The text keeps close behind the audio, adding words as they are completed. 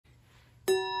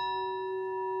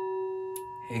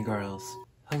Hey girls.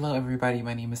 Hello everybody,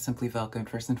 my name is Simply Velka, and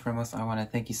first and foremost I want to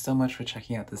thank you so much for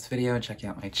checking out this video and checking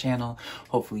out my channel.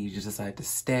 Hopefully you just decide to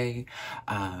stay.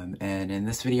 And in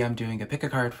this video I'm doing a pick a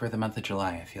card for the month of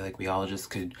July. I feel like we all just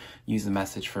could use a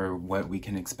message for what we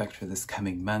can expect for this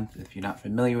coming month. If you're not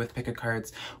familiar with pick a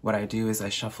cards, what I do is I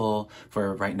shuffle.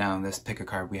 For right now in this pick a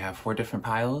card we have 4 different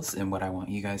piles, and what I want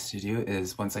you guys to do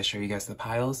is once I show you guys the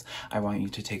piles, I want you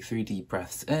to take 3 deep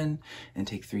breaths in and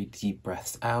take 3 deep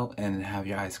breaths out and have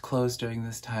your eyes closed during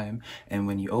this time. And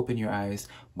when you open your eyes,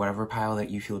 whatever pile that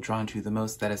you feel drawn to the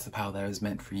most, that is the pile that is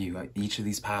meant for you. Each of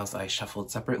these piles I shuffled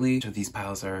separately. Each of these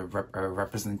piles are a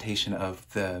representation of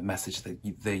the message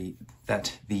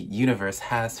that the universe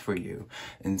has for you.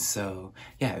 And so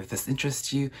yeah, if this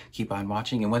interests you, keep on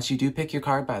watching. And once you do pick your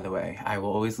card, by the way, I will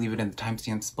always leave it in the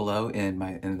timestamps below in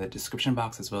the description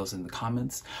box as well as in the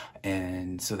comments.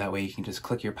 And so that way you can just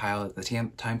click your pile at the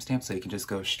timestamp so you can just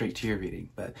go straight to your reading.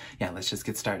 But yeah, let's just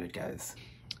get started, guys.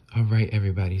 Alright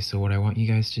everybody, so what I want you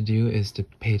guys to do is to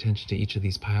pay attention to each of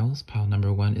these piles. Pile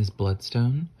number 1 is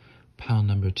Bloodstone. Pile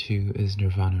number 2 is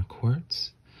Nirvana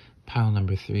Quartz. Pile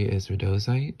number 3 is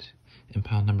Rhodosite. And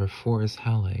pile number 4 is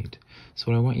Halite.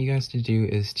 So what I want you guys to do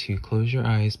is to close your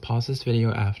eyes, pause this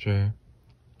video after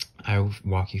I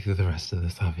walk you through the rest of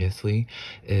this, obviously,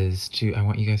 I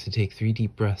want you guys to take 3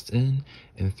 deep breaths in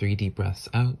and 3 deep breaths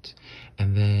out,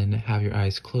 and then have your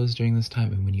eyes closed during this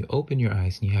time. And when you open your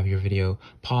eyes and you have your video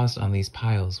paused on these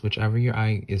piles, whichever your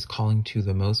eye is calling to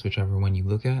the most, whichever one you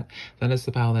look at, that is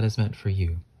the pile that is meant for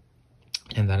you.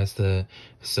 And that is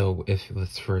so if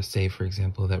let's say for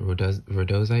example that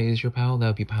Rhodosite is your pile, that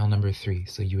would be pile number 3.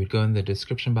 So you would go in the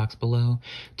description box below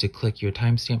to click your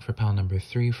timestamp for pile number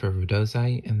 3 for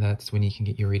Rhodosite, and that's when you can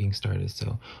get your reading started.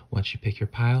 So once you pick your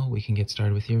pile, we can get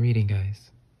started with your reading,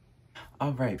 guys.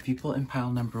 Alright, people in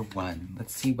pile number 1,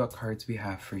 let's see what cards we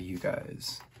have for you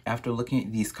guys. After looking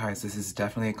at these cards, this is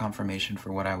definitely a confirmation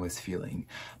for what I was feeling,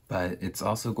 but it's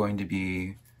also going to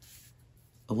be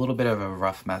a little bit of a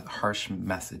rough, harsh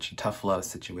message, a tough love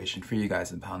situation for you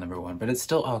guys in pile number 1, but it's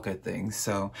still all good things.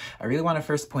 So I really want to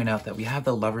first point out that we have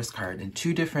the Lovers card in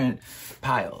 2 different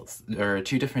piles, or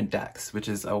 2 different decks, which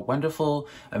is a wonderful,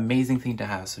 amazing thing to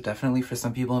have. So definitely for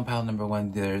some people in pile number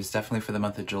 1, there's definitely for the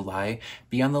month of July,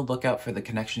 be on the lookout for the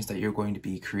connections that you're going to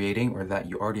be creating or that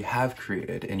you already have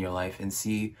created in your life, and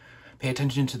pay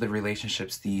attention to the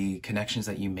relationships, the connections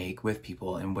that you make with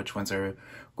people, and which ones are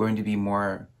going to be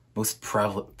most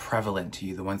prevalent to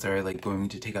you, the ones that are like going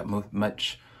to take up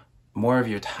much more of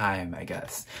your time, I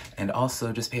guess. And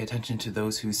also just pay attention to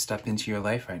those who step into your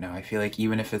life right now. I feel like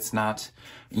even if it's not,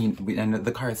 and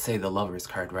the cards say the Lovers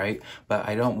card, right? But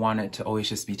I don't want it to always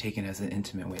just be taken as an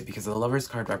intimate way, because the Lovers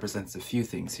card represents a few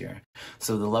things here.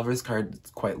 So the Lovers card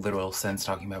is quite literal sense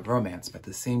talking about romance, but at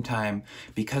the same time,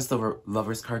 because the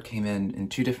Lovers card came in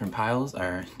 2 different piles,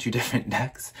 or 2 different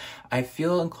decks, I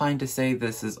feel inclined to say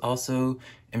this is also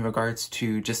in regards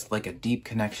to just like a deep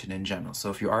connection in general. So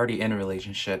if you're already in a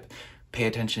relationship, pay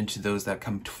attention to those that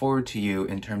come forward to you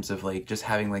in terms of like just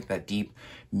having like that deep,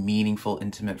 meaningful,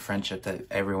 intimate friendship that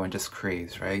everyone just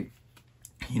craves, right?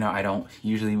 You know, I don't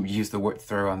usually use the word,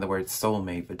 throw on the word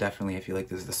soulmate, but definitely I feel like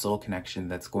there's the soul connection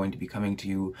that's going to be coming to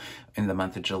you in the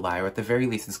month of July, or at the very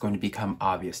least it's going to become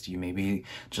obvious to you. Maybe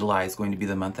July is going to be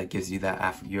the month that gives you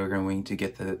that, you're going to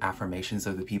get the affirmations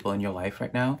of the people in your life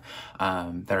right now,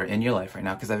 that are in your life right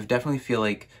now, because I definitely feel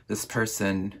like this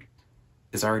person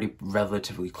is already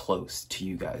relatively close to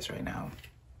you guys right now.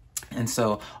 And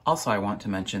so also I want to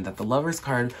mention that the Lovers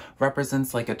card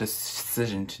represents like a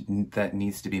decision that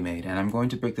needs to be made. And I'm going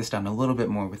to break this down a little bit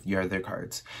more with your other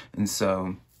cards. And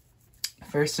so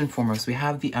first and foremost, we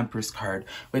have the Empress card,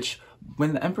 which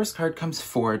when the Empress card comes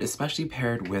forward, especially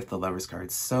paired with the Lovers card,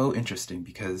 it's so interesting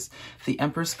because the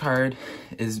Empress card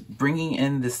is bringing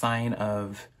in the sign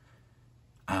of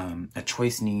a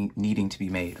choice needing to be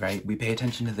made, right? We pay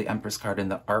attention to the Empress card and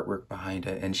the artwork behind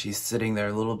it, and she's sitting there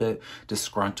a little bit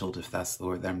disgruntled, if that's the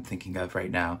word that I'm thinking of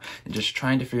right now, and just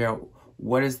trying to figure out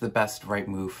what is the best right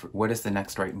move, what is the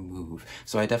next right move.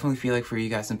 So I definitely feel like for you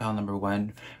guys in pile number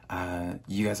 1,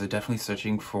 you guys are definitely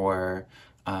searching for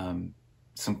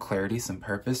some clarity, some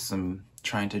purpose, some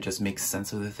trying to just make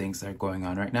sense of the things that are going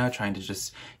on right now, trying to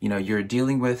just, you know, you're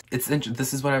dealing with,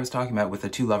 this is what I was talking about with the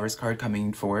 2 Lovers card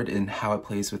coming forward and how it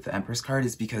plays with the Empress card,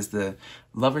 is because the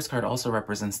Lovers card also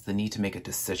represents the need to make a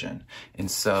decision.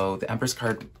 And so the Empress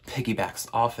card piggybacks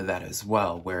off of that as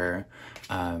well, where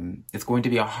it's going to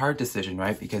be a hard decision,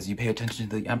 right? Because you pay attention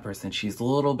to the Empress and she's a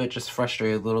little bit just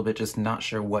frustrated, a little bit just not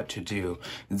sure what to do.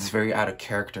 It's very out of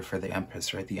character for the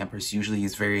Empress, right? The Empress usually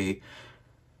is very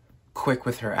quick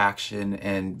with her action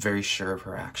and very sure of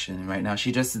her action. And right now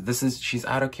she's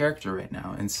out of character right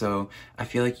now. And so I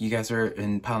feel like you guys are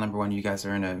in pile number one, you guys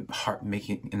are in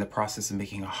the process of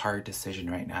making a hard decision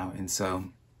right now. And so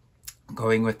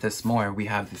going with this more, we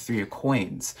have the Three of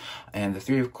Coins. And the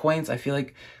Three of Coins, I feel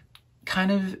like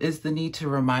kind of is the need to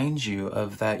remind you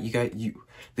of that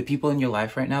the people in your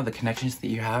life right now, the connections that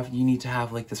you have, you need to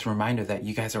have like this reminder that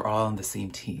you guys are all on the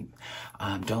same team.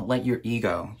 Don't let your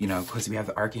ego, you know, because we have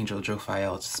the Archangel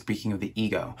Jophiel speaking of the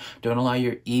ego. Don't allow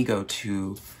your ego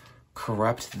to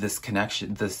corrupt this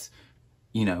connection, this,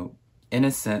 you know,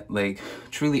 innocent, like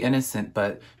truly innocent,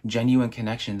 but genuine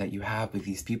connection that you have with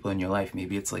these people in your life.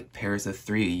 Maybe it's like pairs of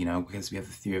three, you know, because we have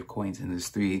the Three of Coins and there's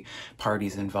three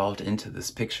parties involved into this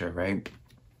picture, right?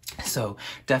 So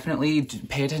definitely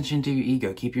pay attention to your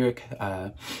ego. Keep your,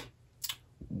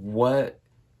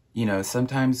 you know,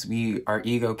 sometimes our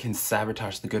ego can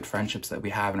sabotage the good friendships that we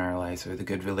have in our lives or the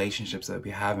good relationships that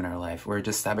we have in our life, or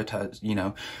just sabotage, you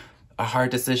know, a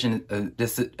hard decision, a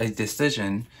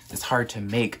decision is hard to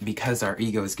make because our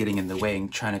ego is getting in the way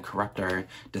and trying to corrupt our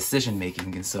decision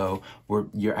making. And so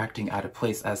you're acting out of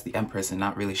place as the Empress and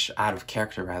not really out of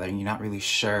character rather, and you're not really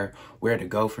sure where to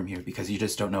go from here because you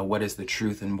just don't know what is the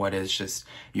truth and what is just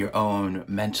your own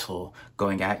mental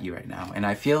going at you right now. And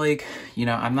I feel like, you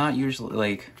know, I'm not usually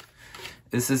like,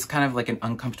 this is kind of like an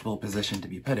uncomfortable position to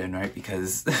be put in, right?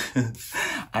 Because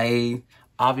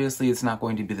obviously, it's not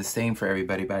going to be the same for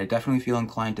everybody, but I definitely feel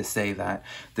inclined to say that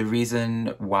the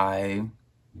reason why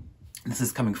this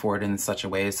is coming forward in such a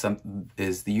way is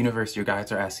the universe, your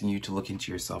guides are asking you to look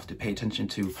into yourself, to pay attention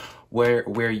to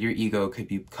where your ego could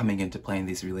be coming into play in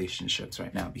these relationships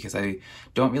right now. Because I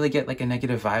don't really get like a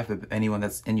negative vibe of anyone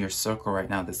that's in your circle right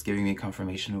now that's giving me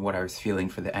confirmation of what I was feeling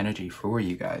for the energy for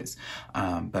you guys.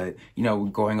 But, you know,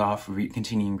 going off,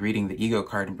 continuing reading the ego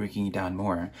card and breaking you down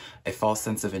more, a false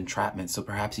sense of entrapment. So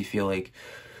perhaps you feel like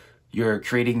your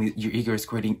ego is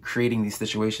creating these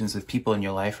situations with people in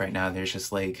your life right now. There's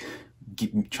just like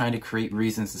trying to create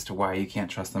reasons as to why you can't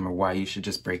trust them or why you should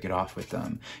just break it off with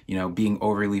them. You know, being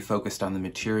overly focused on the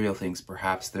material things.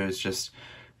 Perhaps there's just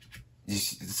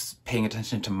paying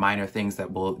attention to minor things that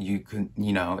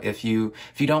you know, if you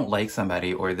don't like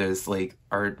somebody, or there's like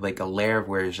a layer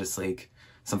where it's just like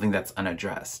something that's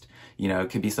unaddressed. You know,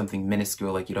 it could be something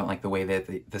minuscule, like you don't like the way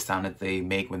that the sound that they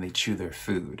make when they chew their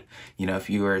food. You know, if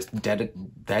you are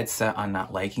dead set on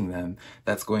not liking them,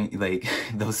 that's going, like,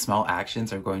 those small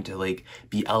actions are going to, like,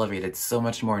 be elevated so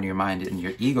much more in your mind, and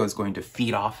your ego is going to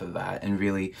feed off of that and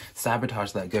really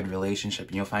sabotage that good relationship.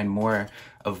 And you'll find more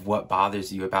of what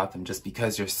bothers you about them just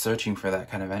because you're searching for that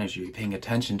kind of energy. You're paying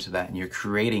attention to that, and you're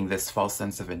creating this false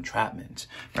sense of entrapment,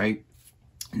 right?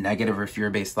 Negative or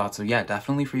fear-based thoughts. So yeah,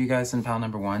 definitely for you guys in pile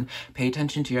number one, pay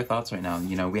attention to your thoughts right now.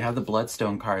 You know, we have the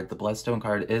Bloodstone card. The Bloodstone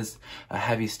card is a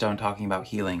heavy stone talking about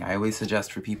healing. I always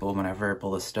suggest for people whenever I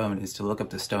pull a stone is to look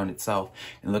up the stone itself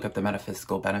and look up the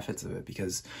metaphysical benefits of it,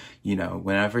 because, you know,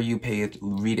 whenever you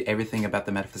read everything about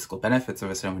the metaphysical benefits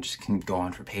of a stone, which can go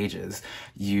on for pages,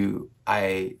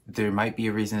 there might be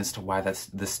a reason as to why this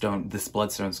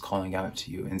bloodstone is calling out to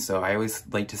you. And so I always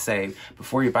like to say,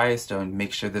 before you buy a stone,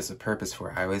 make sure there's a purpose for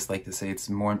it. I always like to say it's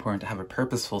more important to have a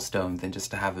purposeful stone than just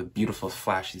to have a beautiful,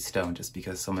 flashy stone just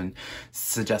because someone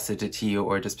suggested it to you,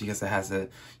 or just because it has a,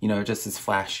 you know, just is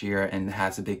flashier and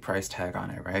has a big price tag on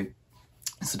it, right?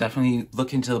 So definitely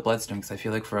look into the Bloodstone, because I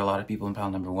feel like for a lot of people in pile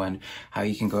number one, how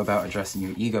you can go about addressing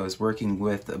your ego is working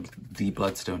with the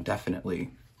Bloodstone,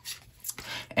 definitely.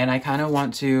 And I kind of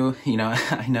want to, you know,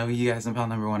 I know you guys in pile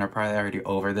number one are probably already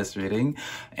over this reading,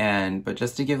 but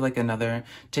just to give like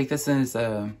take this as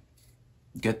a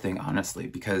good thing, honestly,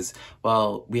 because,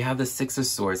 well, we have the Six of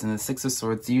Swords, and the Six of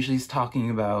Swords usually is talking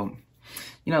about,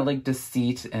 you know, like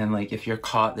deceit, and like if you're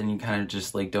caught, then you kind of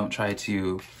just like don't try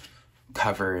to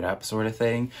cover it up, sort of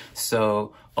thing.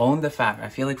 So own the fact. I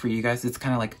feel like for you guys, it's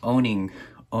kind of like owning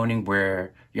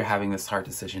where you're having this hard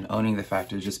decision, owning the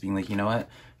fact of just being like, you know what,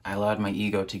 I allowed my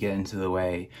ego to get into the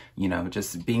way, you know,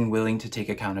 just being willing to take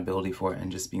accountability for it, and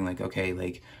just being like, okay,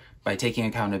 like, by taking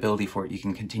accountability for it, you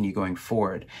can continue going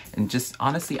forward. And just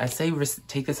honestly, I say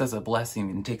take this as a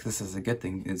blessing and take this as a good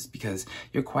thing, is because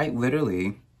you're quite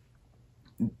literally,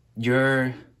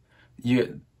 you're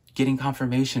getting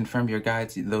confirmation from your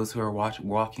guides, those who are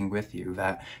walking with you,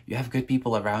 that you have good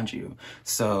people around you.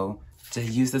 So to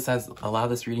use this allow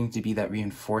this reading to be that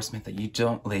reinforcement that you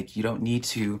don't need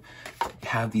to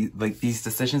have these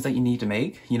decisions that you need to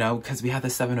make, you know, because we have the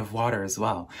Seven of Water as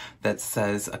well, that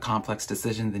says a complex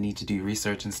decision, the need to do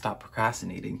research and stop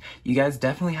procrastinating. You guys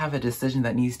definitely have a decision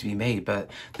that needs to be made, but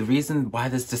the reason why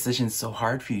this decision is so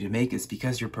hard for you to make is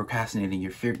because you're procrastinating.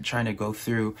 You're trying to go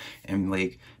through and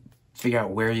like figure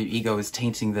out where your ego is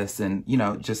tainting this, and, you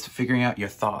know, just figuring out your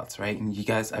thoughts, right? And you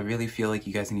guys, I really feel like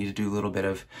you guys need to do a little bit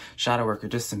of shadow work or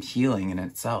just some healing in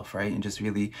itself, right? And just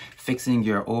really fixing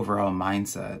your overall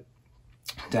mindset.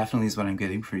 Definitely is what I'm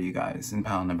getting for you guys in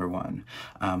pile number 1.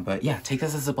 But yeah, take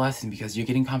this as a blessing because you're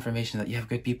getting confirmation that you have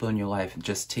good people in your life.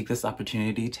 Just take this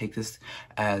opportunity, take this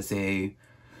as a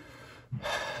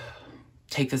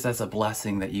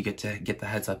blessing that you get to get the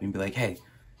heads up and be like, hey,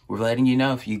 we're letting you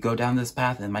know if you go down this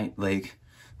path, it might, like,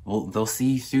 well, they'll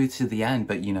see you through to the end,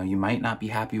 but, you know, you might not be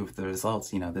happy with the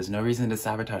results. You know, there's no reason to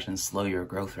sabotage and slow your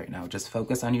growth right now. Just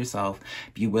focus on yourself.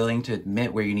 Be willing to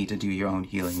admit where you need to do your own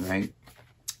healing, right?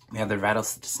 We have the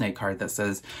rattlesnake card that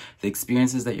says the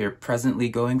experiences that you're presently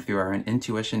going through are an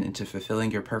intuition into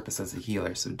fulfilling your purpose as a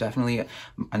healer. So definitely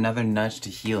another nudge to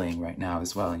healing right now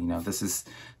as well. You know, this is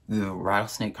the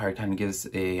rattlesnake card kind of gives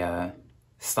a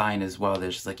sign as well.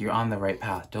 There's just like, you're on the right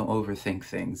path. Don't overthink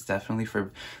things. Definitely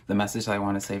for the message that I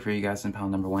want to say for you guys in pile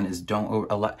number 1 is do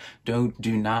not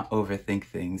overthink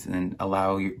things and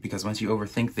allow you, because once you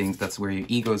overthink things, that's where your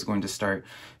ego is going to start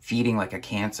feeding like a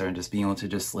cancer and just being able to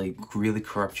just like really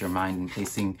corrupt your mind and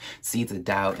placing seeds of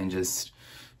doubt and just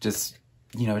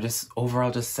you know, just overall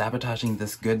just sabotaging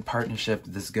this good partnership,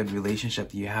 this good relationship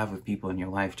that you have with people in your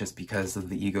life just because of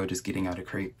the ego just getting out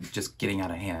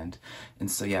of hand. And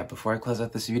so yeah, before I close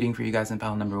out this reading for you guys in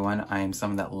pile number 1, I am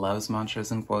someone that loves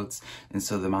mantras and quotes. And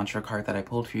so the mantra card that I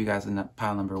pulled for you guys in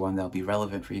pile number 1 that'll be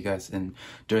relevant for you guys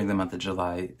during the month of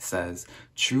July says,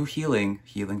 true healing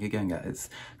again guys,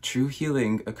 true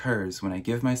healing occurs when I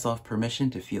give myself permission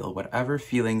to feel whatever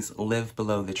feelings live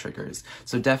below the triggers.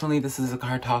 So definitely this is a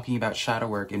card talking about shadow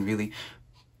work and really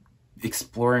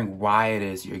exploring why it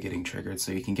is you're getting triggered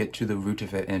so you can get to the root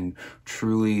of it and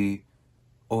truly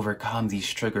overcome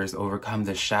these triggers, overcome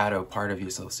the shadow part of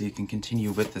yourself so you can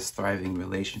continue with this thriving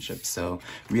relationship. So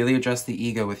really address the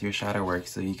ego with your shadow work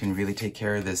so you can really take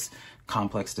care of this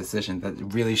complex decision that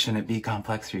really shouldn't be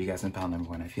complex for you guys in pile number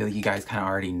 1. I feel like you guys kind of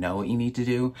already know what you need to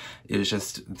do. It's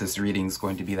just this reading is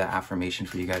going to be that affirmation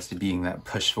for you guys to being that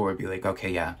push forward, be like,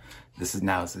 okay, yeah,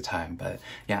 now is the time. But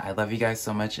yeah, I love you guys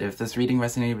so much. If this reading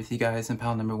resonated with you guys in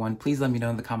pile number 1, please let me know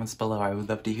in the comments below. I would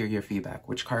love to hear your feedback.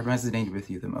 Which card resonated with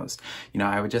you the most? You know,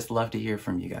 I would just love to hear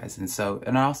from you guys. And so,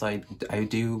 and also I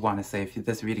do want to say, if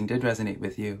this reading did resonate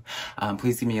with you,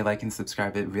 please give me a like and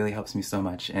subscribe. It really helps me so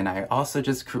much. And I also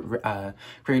just created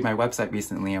my website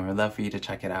recently and would love for you to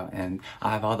check it out. And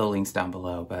I'll have all the links down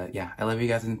below. But yeah, I love you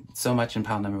guys so much in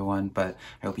pile number 1, but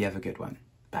I hope you have a good one.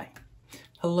 Bye.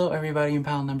 Hello everybody in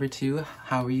pile number 2.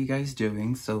 How are you guys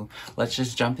doing? So let's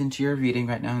just jump into your reading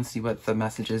right now and see what the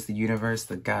messages, the universe,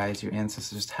 the guides, your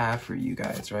ancestors have for you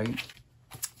guys, right?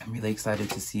 I'm really excited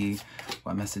to see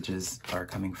what messages are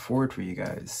coming forward for you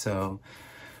guys. So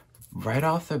right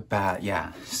off the bat,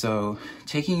 yeah. So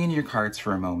taking in your cards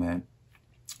for a moment,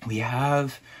 we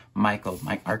have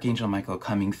Archangel Michael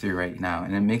coming through right now,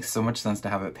 and it makes so much sense to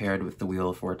have it paired with the Wheel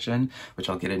of Fortune, which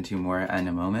I'll get into more in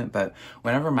a moment. But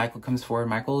whenever Michael comes forward,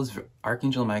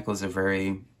 Archangel Michael is a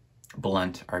very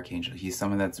blunt archangel. He's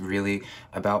someone that's really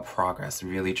about progress,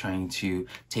 really trying to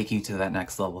take you to that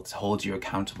next level, to hold you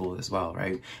accountable as well,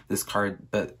 right? This card,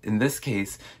 but in this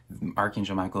case,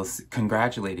 Archangel Michael is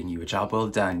congratulating you, a job well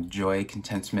done, joy,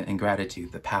 contentment, and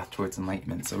gratitude, the path towards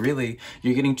enlightenment. So really,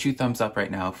 you're getting 2 thumbs up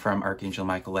right now from Archangel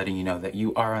Michael, letting you know that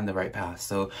you are on the right path.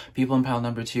 So people in pile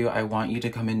number 2, I want you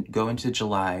to go into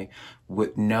July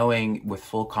knowing with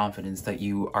full confidence that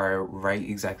you are right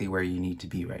exactly where you need to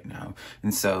be right now.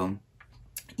 And so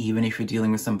even if you're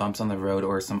dealing with some bumps on the road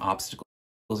or some obstacles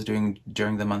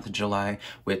during the month of July,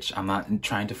 which I'm not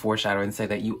trying to foreshadow and say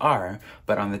that you are,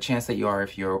 but on the chance that you are,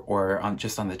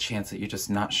 just on the chance that you're just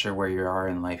not sure where you are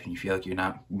in life and you feel like you're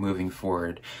not moving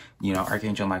forward, you know,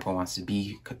 Archangel Michael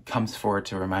comes forward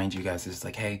to remind you guys, it's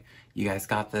like, hey, you guys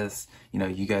got this. You know,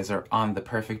 you guys are on the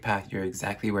perfect path. You're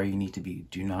exactly where you need to be.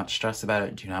 Do not stress about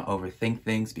it. Do not overthink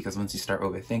things, because once you start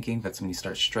overthinking, that's when you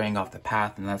start straying off the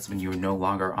path, and that's when you're no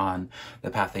longer on the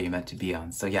path that you're meant to be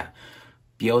on. So yeah,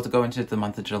 be able to go into the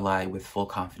month of July with full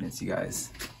confidence, you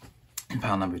guys. In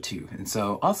pile number 2. And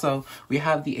so also we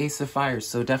have the Ace of Fires.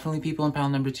 So definitely people in pile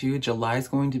number 2, July is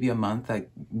going to be a month that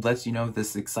lets you know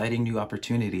this exciting new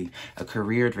opportunity, a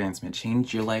career advancement,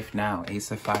 change your life now,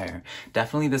 Ace of Fire.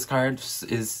 Definitely this card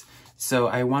is, so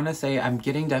I want to say I'm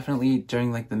getting definitely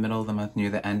during like the middle of the month, near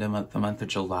the end of the month of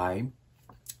July.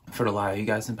 For a lot of you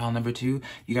guys in pile number 2,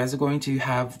 you guys are going to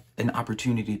have an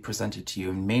opportunity presented to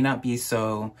you. It may not be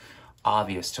so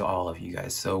obvious to all of you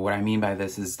guys. So what I mean by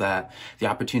this is that the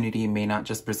opportunity may not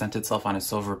just present itself on a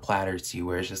silver platter to you,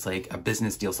 where it's just like a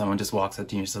business deal. Someone just walks up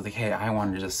to you and says like, hey, I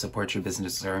want to just support your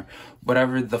business, or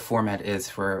whatever the format is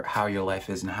for how your life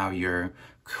is and how your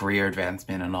career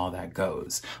advancement and all that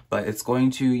goes. But it's going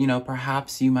to, you know,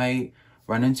 perhaps you might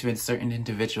run into a certain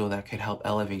individual that could help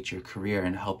elevate your career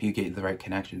and help you get the right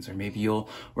connections, or maybe you'll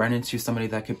run into somebody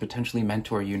that could potentially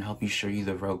mentor you and help you show you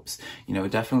the ropes. You know,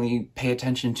 definitely pay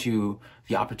attention to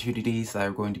the opportunities that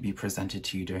are going to be presented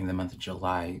to you during the month of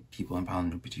July, people in pile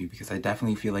number 2, because I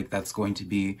definitely feel like that's going to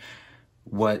be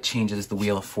what changes the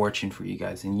Wheel of Fortune for you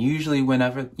guys. And usually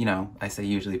whenever, you know, I say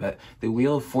usually, but the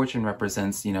Wheel of Fortune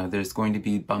represents, you know, there's going to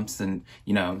be bumps, and,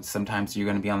 you know, sometimes you're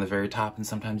going to be on the very top and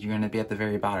sometimes you're going to be at the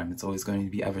very bottom. It's always going to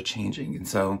be ever changing. And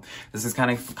so this is kind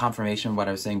of confirmation of what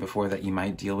I was saying before, that you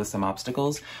might deal with some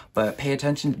obstacles, but pay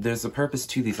attention. There's a purpose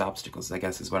to these obstacles, I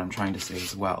guess is what I'm trying to say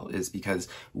as well, is because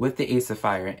with the Ace of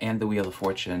Fire and the Wheel of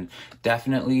Fortune,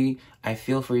 definitely I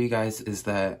feel for you guys is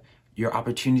that your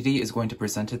opportunity is going to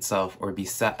present itself or be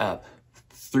set up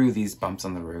through these bumps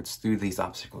on the roads, through these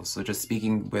obstacles. So just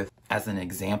speaking with, as an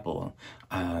example,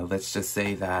 let's just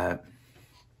say that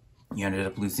you ended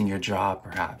up losing your job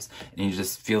perhaps, and you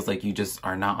just feels like you just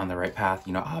are not on the right path,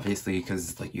 you know, obviously,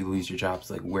 because like you lose your job, it's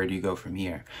like, where do you go from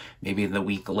here? Maybe the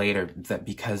week later, that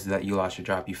because that you lost your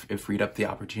job, it freed up the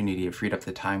opportunity, it freed up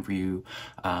the time for you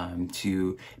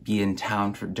to be in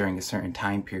town during a certain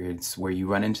time periods where you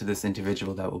run into this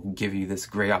individual that will give you this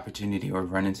great opportunity, or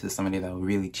run into somebody that will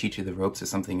really teach you the ropes of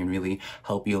something and really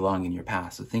help you along in your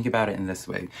path. So think about it in this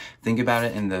way. Think about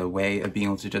it in the way of being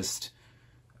able to just,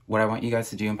 what I want you guys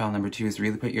to do in pile number 2 is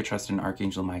really put your trust in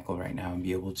Archangel Michael right now and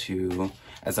be able to,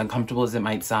 as uncomfortable as it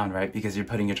might sound, right? Because you're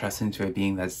putting your trust into a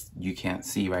being that you can't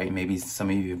see, right? Maybe some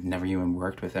of you have never even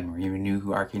worked with him or even knew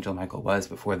who Archangel Michael was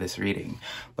before this reading.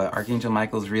 But Archangel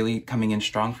Michael is really coming in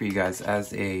strong for you guys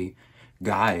as a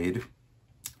guide,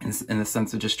 in the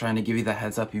sense of just trying to give you the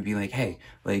heads up. You'd be like, hey,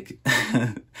 like,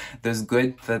 there's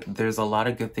a lot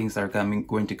of good things that are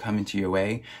going to come into your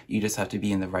way. You just have to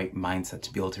be in the right mindset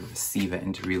to be able to receive it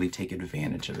and to really take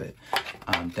advantage of it.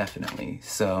 Definitely.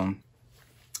 So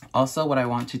also what I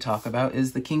want to talk about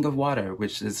is the King of Water,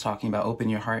 which is talking about open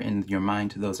your heart and your mind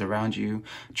to those around you,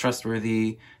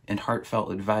 trustworthy and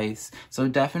heartfelt advice. So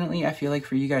definitely I feel like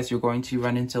for you guys, you're going to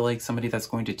run into like somebody that's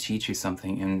going to teach you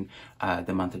something in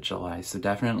the month of July. So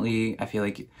definitely I feel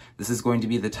like this is going to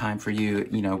be the time for you,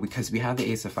 you know, because we have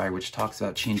the Ace of Fire, which talks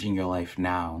about changing your life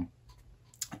now.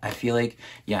 I feel like,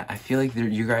 yeah, I feel like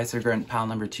you guys are going, pile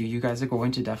number 2, you guys are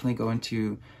going to definitely go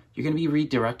into, you're going to be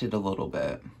redirected a little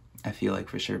bit. I feel like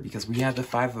for sure, because we have the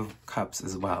 5 of Cups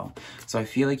as well. So I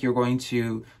feel like you're going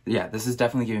to, yeah, this is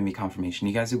definitely giving me confirmation.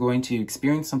 You guys are going to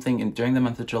experience something during the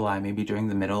month of July, maybe during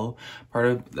the middle part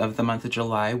of the month of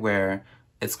July, where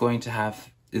it's going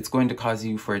to cause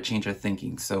you for a change of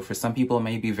thinking. So for some people, it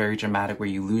may be very dramatic where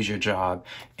you lose your job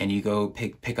and you go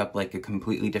pick up like a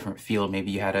completely different field.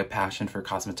 Maybe you had a passion for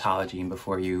cosmetology and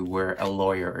before you were a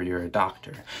lawyer or you're a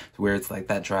doctor, where it's like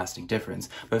that drastic difference.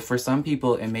 But for some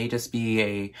people, it may just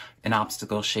be an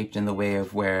obstacle shaped in the way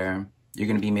of where you're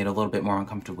going to be made a little bit more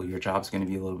uncomfortable. Your job's going to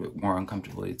be a little bit more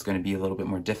uncomfortable. It's going to be a little bit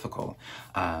more difficult.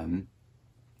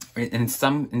 In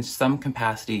some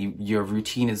capacity, your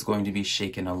routine is going to be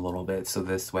shaken a little bit. So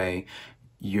this way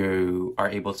you are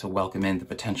able to welcome in the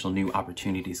potential new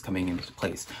opportunities coming into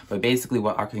place. But basically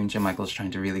what Archangel Michael is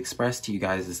trying to really express to you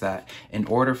guys is that in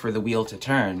order for the wheel to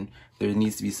turn, there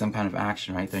needs to be some kind of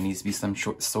action, right? There needs to be some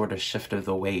sort of shift of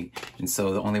the weight. And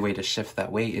so the only way to shift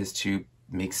that weight is to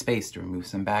make space, to remove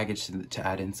some baggage, to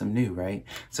add in some new, right?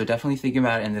 So definitely think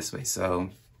about it in this way. So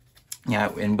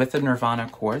yeah, and with the Nirvana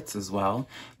Quartz as well,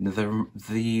 the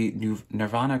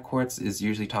Nirvana Quartz is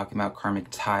usually talking about karmic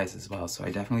ties as well. So I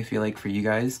definitely feel like for you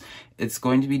guys, it's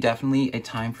going to be definitely a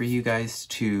time for you guys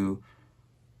to,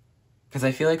 because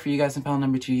I feel like for you guys in pile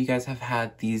number 2, you guys have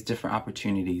had these different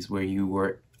opportunities where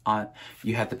you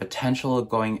had the potential of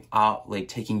going out, like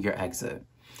taking your exit.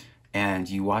 And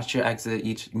you watched your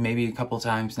exit maybe a couple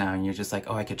times now, and you're just like,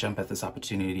 oh, I could jump at this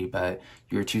opportunity, but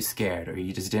you were too scared, or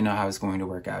you just didn't know how it was going to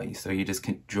work out. So you just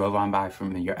drove on by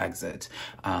from your exit.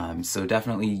 So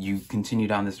definitely you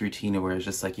continued on this routine where it's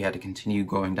just like you had to continue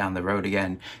going down the road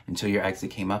again until your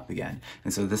exit came up again.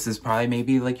 And so this is probably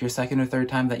maybe like your 2nd or 3rd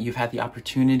time that you've had the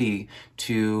opportunity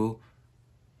to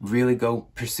really go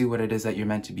pursue what it is that you're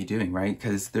meant to be doing, right?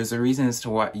 Because there's a reason as to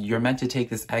why you're meant to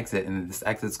take this exit, and this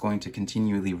exit's going to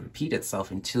continually repeat itself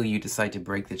until you decide to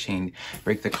break the chain,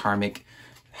 break the karmic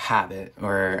habit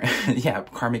or yeah,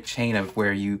 karmic chain of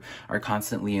where you are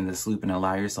constantly in this loop and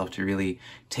allow yourself to really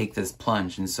take this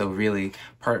plunge. And so really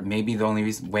maybe the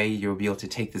only way you'll be able to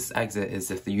take this exit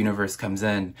is if the universe comes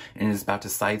in and is about to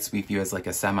sidesweep you as like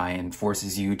a semi and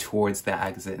forces you towards the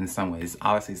exit in some ways.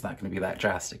 Obviously it's not going to be that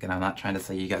drastic, and I'm not trying to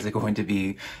say you guys are going to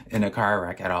be in a car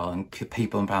wreck at all and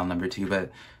people in pile number 2,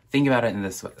 but think about it in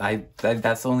this way.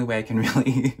 That's the only way I can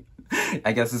really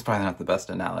I guess it's probably not the best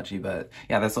analogy, but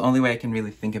yeah, that's the only way I can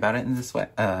really think about it in this way,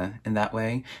 in that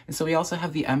way. And so we also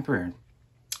have the Emperor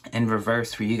in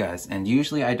reverse for you guys. And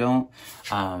usually I don't,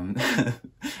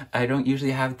 I don't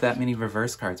usually have that many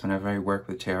reverse cards whenever I work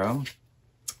with tarot.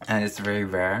 And it's very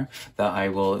rare that I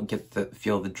will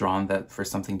feel the drawn that for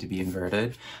something to be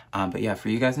inverted. But yeah, for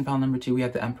you guys in pile number 2, we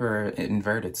have the Emperor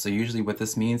inverted. So usually what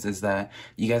this means is that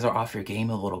you guys are off your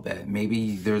game a little bit.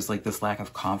 Maybe there's like this lack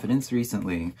of confidence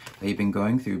recently that you've been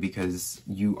going through because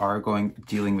you are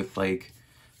dealing with like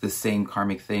the same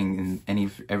karmic thing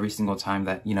in every single time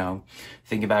that, you know,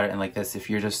 think about it. And like this,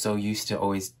 if you're just so used to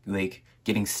always like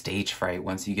getting stage fright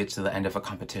once you get to the end of a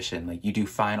competition, like you do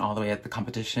fine all the way at the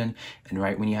competition, and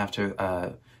right when you have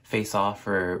to face off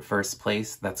for first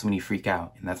place, that's when you freak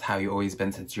out. And that's how you've always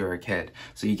been since you were a kid.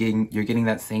 So you're getting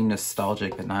that same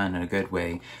nostalgic, but not in a good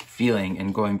way, feeling,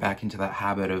 and going back into that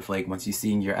habit of like, once you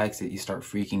see your exit, you start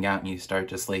freaking out and you start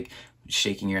just like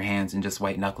shaking your hands and just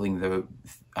white knuckling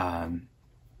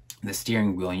the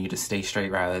steering wheel, and you just stay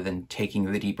straight rather than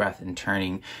taking the deep breath and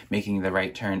turning, making the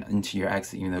right turn into your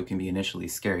exit, even though it can be initially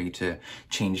scary to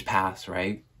change paths,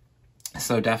 right?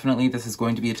 So definitely this is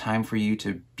going to be a time for you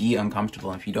to be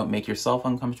uncomfortable. If you don't make yourself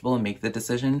uncomfortable and make the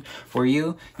decision for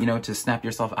you, you know, to snap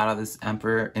yourself out of this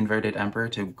inverted emperor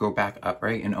to go back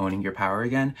upright and owning your power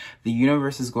again, the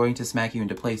universe is going to smack you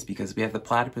into place, because we have the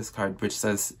Platypus card, which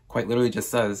says, quite literally just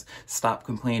says, stop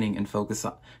complaining and focus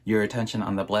your attention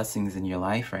on the blessings in your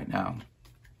life right now.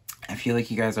 I feel like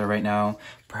you guys are right now,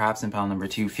 perhaps in pile number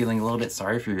 2, feeling a little bit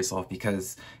sorry for yourself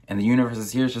because, and the universe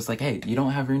is here, it's just like, hey, you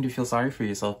don't have room to feel sorry for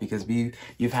yourself because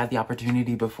you've had the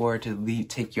opportunity before to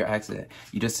take your exit.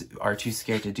 You just are too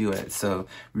scared to do it. So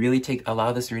really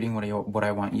allow this reading, what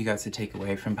I want you guys to take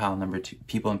away from pile number 2,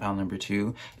 people in pile number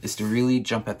 2, is to really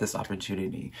jump at this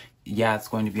opportunity. Yeah, it's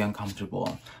going to be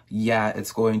uncomfortable. Yeah,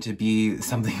 it's going to be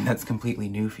something that's completely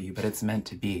new for you, but it's meant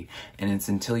to be. And it's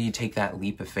until you take that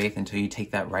leap of faith, until you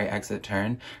take that right exit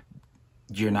turn,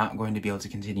 you're not going to be able to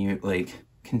continue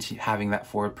having that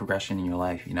forward progression in your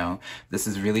life, you know? This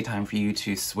is really time for you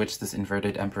to switch this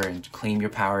inverted emperor and claim your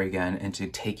power again and to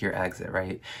take your exit,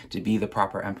 right? To be the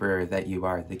proper emperor that you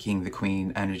are, the king, the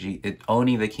queen energy,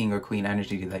 owning the king or queen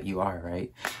energy that you are,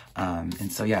 right?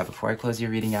 And so yeah, before I close your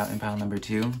reading out in pile number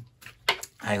 2,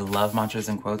 I love mantras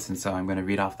and quotes, and so I'm going to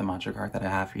read off the mantra card that I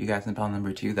have for you guys in pile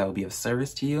number 2 that will be of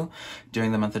service to you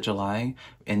during the month of July.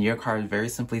 And your card very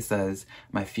simply says,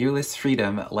 "My fearless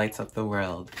freedom lights up the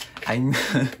world." I'm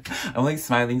like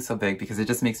smiling so big because it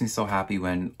just makes me so happy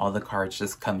when all the cards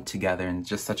just come together in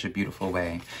just such a beautiful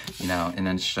way, you know? And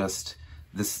it's just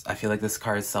this, I feel like this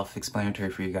card is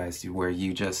self-explanatory for you guys, where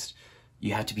you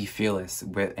have to be fearless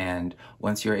and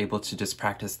once you're able to just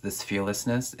practice this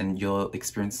fearlessness, and you'll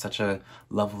experience such a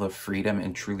level of freedom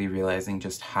and truly realizing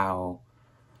just how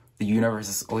the universe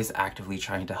is always actively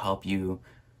trying to help you.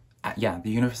 Yeah, the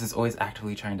universe is always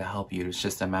actively trying to help you. It's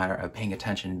just a matter of paying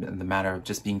attention, and the matter of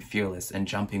just being fearless and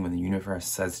jumping when the universe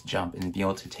says jump, and be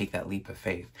able to take that leap of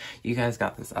faith. You guys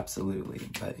got this, absolutely.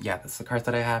 But yeah, that's the cards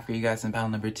that I have for you guys in pile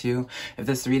number 2. If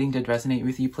this reading did resonate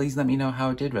with you, please let me know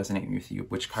how it did resonate with you.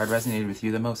 Which card resonated with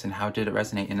you the most, and how did it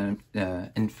resonate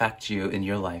and infect you in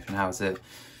your life, and how is it,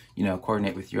 you know,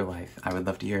 coordinate with your life. I would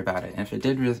love to hear about it. And if it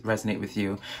did resonate with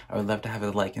you, I would love to have a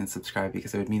like and subscribe,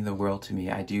 because it would mean the world to me.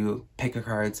 I do pick-a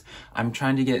cards. I'm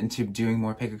trying to get into doing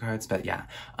more pick-a cards, but yeah.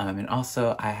 And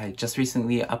also, I had just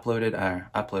recently published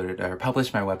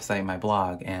my website, my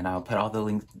blog, and I'll put all the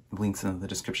links in the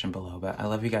description below. But I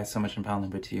love you guys so much in pile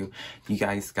number 2. You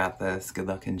guys got this. Good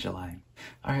luck in July.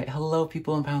 All right, hello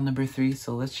people in pile number 3.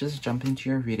 So let's just jump into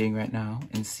your reading right now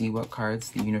and see what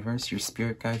cards the universe, your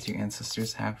spirit guides, your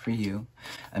ancestors have for you.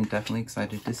 I'm definitely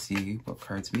excited to see what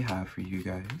cards we have for you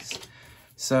guys.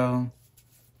 So,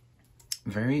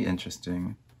 very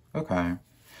interesting. Okay,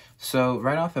 so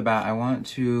right off the bat, I want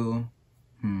to,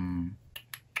 I'm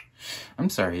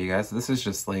sorry, you guys, this is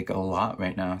just like a lot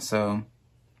right now. So,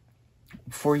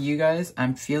 for you guys,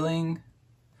 I'm feeling...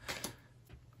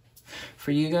 For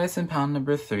you guys in pile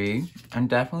number 3, I'm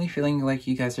definitely feeling like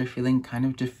you guys are feeling kind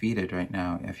of defeated right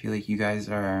now. I feel like you guys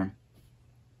are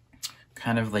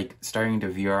kind of like starting to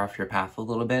veer off your path a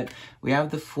little bit, we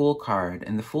have the Fool card.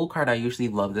 And the Fool card, I usually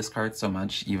love this card so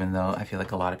much, even though I feel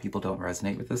like a lot of people don't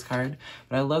resonate with this card.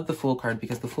 But I love the Fool card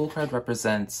because the Fool card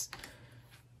represents,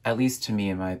 at least to me,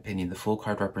 in my opinion, the Fool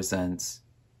card represents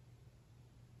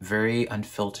very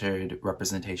unfiltered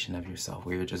representation of yourself,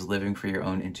 where you're just living for your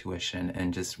own intuition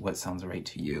and just what sounds right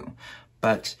to you.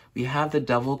 But we have the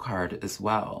Devil card as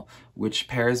well, which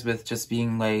pairs with just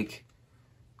being like,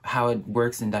 how it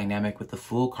works in dynamic with the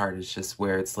Fool card is just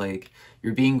where it's like,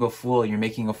 you're being a fool, you're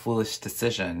making a foolish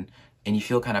decision, and you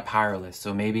feel kind of powerless.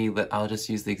 So maybe I'll just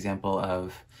use the example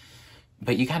of,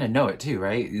 but you kind of know it too,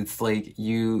 right? It's like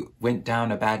you went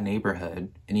down a bad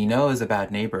neighborhood, and you know it's a bad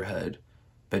neighborhood,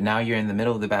 but now you're in the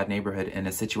middle of the bad neighborhood in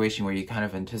a situation where you kind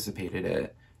of anticipated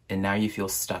it, and now you feel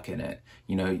stuck in it.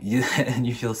 You know, and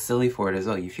you feel silly for it as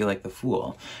well. You feel like the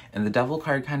fool. And the Devil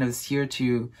card kind of is here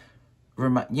to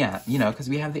yeah, you know, because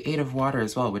we have the Eight of Water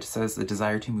as well, which says the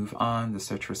desire to move on, the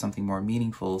search for something more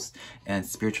meaningful, and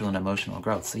spiritual and emotional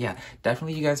growth. So yeah,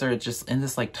 definitely you guys are just in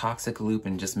this like toxic loop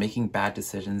and just making bad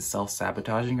decisions,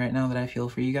 self-sabotaging right now that I feel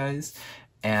for you guys.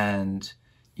 And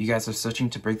you guys are searching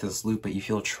to break this loop, but you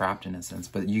feel trapped in a sense.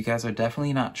 But you guys are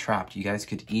definitely not trapped. You guys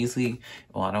could easily,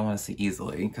 well, I don't want to say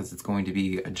easily, because it's going to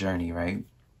be a journey, right?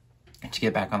 To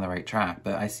get back on the right track.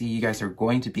 But I see you guys are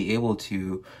going to be able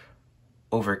to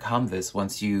overcome this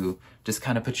once you just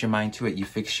kind of put your mind to it. You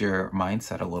fix your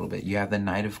mindset a little bit. You have the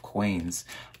Knight of Coins,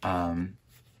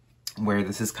 where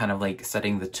this is kind of like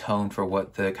setting the tone for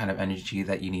what the kind of energy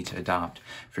that you need to adopt.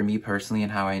 For me personally,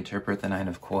 and how I interpret the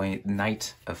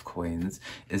Knight of Coins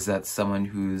is that someone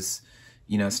who's,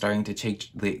 you know, starting to take,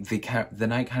 the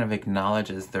Knight kind of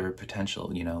acknowledges their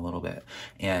potential, you know, a little bit,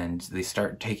 and they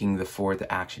start taking the forward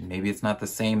action. Maybe it's not the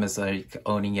same as like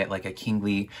owning it like a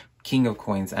King of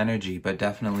Coins energy, but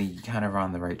definitely you kind of are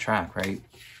on the right track, right?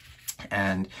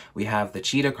 And we have the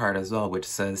Cheetah card as well, which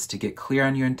says to get clear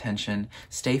on your intention,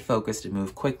 stay focused, and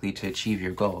move quickly to achieve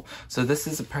your goal. So this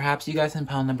is perhaps you guys in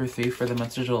pile number 3 for the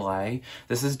month of July.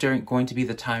 This is going to be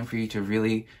the time for you to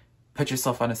really put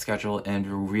yourself on a schedule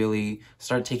and really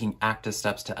start taking active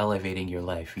steps to elevating your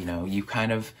life. You know, you've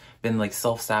kind of been like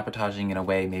self-sabotaging in a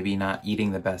way, maybe not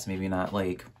eating the best, maybe not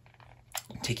like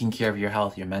taking care of your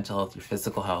health, your mental health, your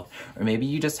physical health, or maybe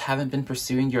you just haven't been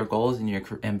pursuing your goals and your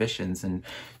ambitions, and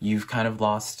you've kind of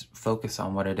lost focus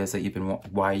on what it is that you've been,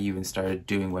 why you even started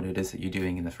doing what it is that you're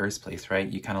doing in the first place, right?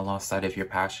 You kind of lost sight of your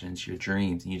passions, your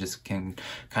dreams, and you just can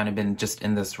kind of been just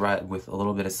in this rut with a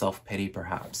little bit of self-pity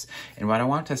perhaps. And what I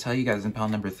want to tell you guys in pile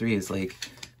number 3 is like,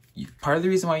 part of the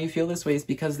reason why you feel this way is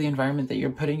because of the environment that you're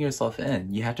putting yourself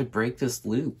in. You have to break this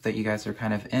loop that you guys are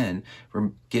kind of in.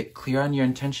 Get clear on your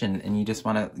intention, and you just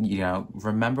want to, you know,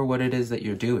 remember what it is that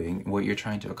you're doing, what you're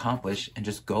trying to accomplish, and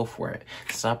just go for it.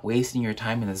 Stop wasting your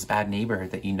time in this bad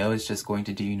neighborhood that you know is just going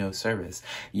to do you no service.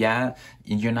 Yeah,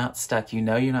 you're not stuck. You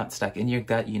know you're not stuck. In your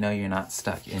gut, you know you're not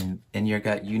stuck. In your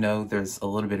gut, you know there's a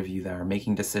little bit of you that are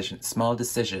making decisions, small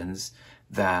decisions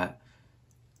that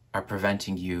are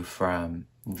preventing you from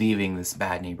leaving this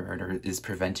bad neighborhood, or is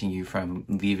preventing you from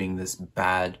leaving this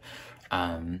bad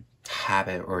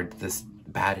habit or this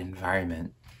bad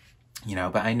environment, you know.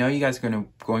 But I know you guys are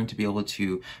going to be able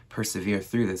to persevere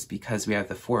through this, because we have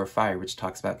the Four of Fire, which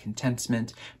talks about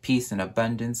contentment, peace and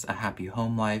abundance, a happy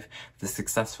home life, the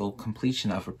successful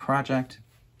completion of a project.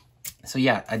 So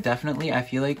yeah, I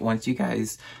feel like once you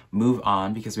guys move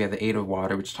on, because we have the Eight of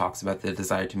Water, which talks about the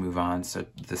desire to move on, so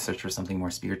the search for something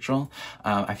more spiritual.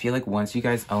 I feel like once you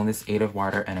guys own this Eight of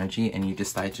Water energy and you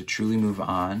decide to truly move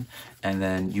on, and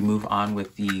then you move on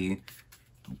with the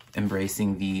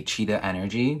embracing the Cheetah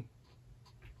energy,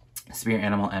 spirit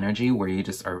animal energy, where you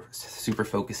just are super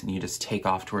focused and you just take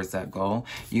off towards that goal,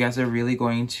 you guys are really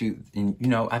going to, you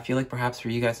know, I feel like perhaps for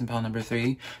you guys in pile number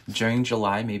 3, during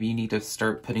July, maybe you need to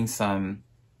start putting some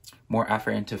more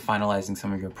effort into finalizing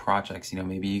some of your projects. You know,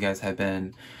 maybe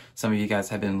some of you guys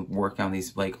have been working on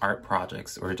these like art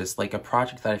projects, or just like a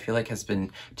project that I feel like has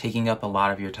been taking up a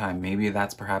lot of your time. Maybe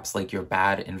that's perhaps like your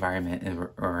bad environment,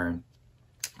 or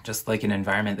just like an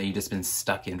environment that you've just been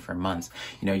stuck in for months.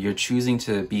 You know, you're choosing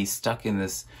to be stuck in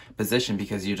this position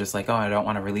because you're just like, oh, I don't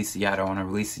want to release it yet. I don't want to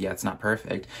release it yet. It's not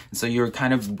perfect. And so you're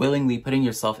kind of willingly putting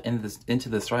yourself into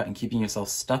this rut and keeping yourself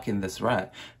stuck in this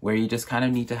rut, where you just kind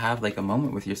of need to have like a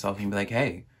moment with yourself and be like,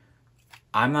 hey,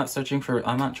 I'm not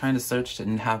trying to search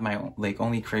and have my, like,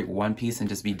 only create one piece and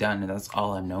just be done, and that's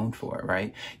all I'm known for,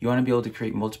 right? You want to be able to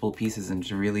create multiple pieces and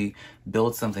to really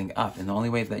build something up. And the only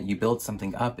way that you build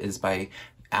something up is by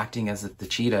acting as the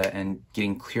cheetah and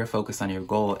getting clear focus on your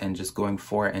goal and just going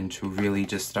for it, and to really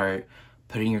just start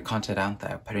putting your content out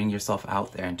there, putting yourself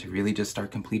out there, and to really just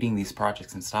start completing these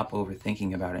projects and stop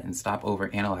overthinking about it and stop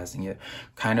overanalyzing it.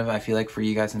 Kind of, I feel like for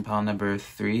you guys in pile number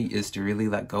 3 is to really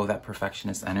let go of that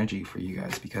perfectionist energy for you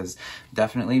guys, because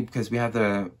definitely, because we have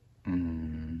the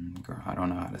girl, I don't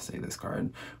know how to say this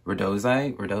card.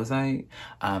 Rhodozite.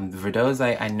 The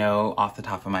Rhodozite, I know off the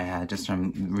top of my head, just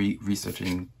from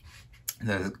researching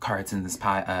the cards in this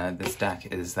this deck,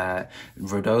 is that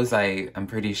Rhodozite, I'm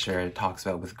pretty sure, talks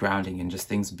about with grounding and just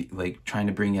things like trying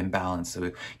to bring in balance.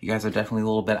 So you guys are definitely a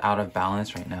little bit out of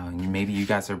balance right now, and maybe you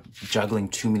guys are juggling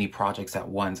too many projects at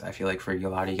once. I feel like for a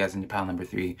lot of you guys in pile number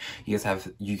 3, you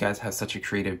guys have such a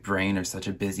creative brain, or such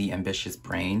a busy, ambitious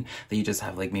brain, that you just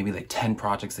have like maybe like 10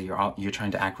 projects that you're trying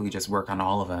to actively just work on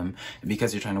all of them. And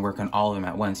because you're trying to work on all of them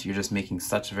at once, you're just making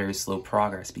such very slow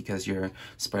progress because you're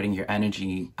spreading your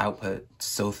energy output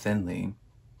so thinly.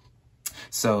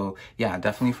 So yeah,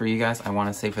 definitely for you guys, I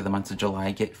want to say for the month of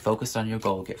July, get focused on your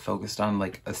goal, get focused on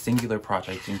like a singular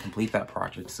project and complete that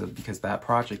project. So because that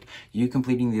project, you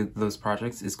completing those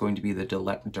projects is going to be the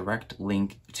direct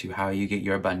link to how you get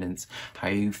your abundance, how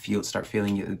you start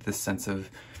feeling this sense of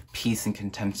peace and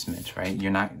contentment, right?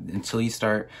 You're not, until you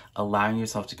start allowing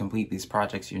yourself to complete these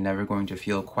projects, you're never going to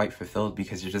feel quite fulfilled,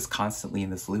 because you're just constantly in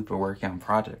this loop of working on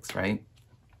projects, right?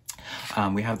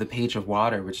 We have the Page of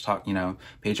Water, which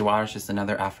Page of Water is just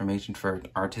another affirmation for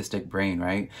artistic brain,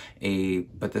 right?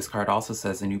 But this card also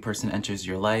says a new person enters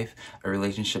your life, a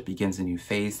relationship begins a new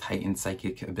phase, heightened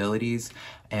psychic abilities.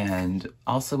 And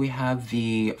also we have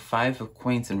the Five of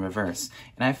Coins in reverse.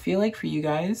 And I feel like for you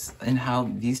guys, and how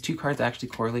these two cards actually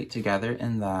correlate together,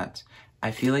 in that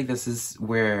I feel like this is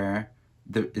where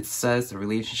it says the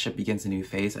relationship begins a new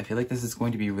phase. I feel like this is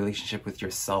going to be a relationship with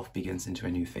yourself begins into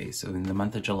a new phase. So in the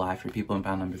month of July, for people in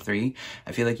pile number 3,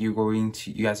 I feel like you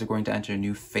guys are going to enter a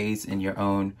new phase in your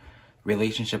own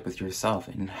relationship with yourself,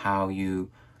 and how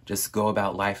you just go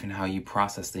about life and how you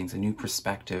process things, a new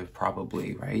perspective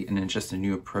probably, right? And then just a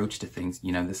new approach to things.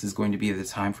 This is going to be the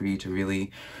time for you to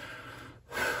really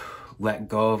let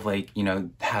go of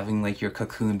having your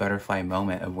cocoon butterfly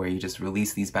moment of where you just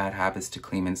release these bad habits to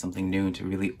claim in something new and to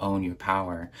really own your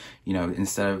power,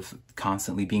 instead of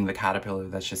constantly being the caterpillar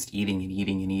that's just eating and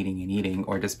eating and eating and eating,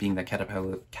 or just being the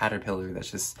caterpillar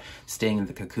that's just staying in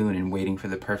the cocoon and waiting for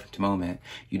the perfect moment.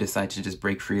 You decide to just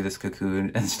break free of this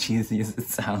cocoon, as cheesy as it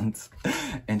sounds,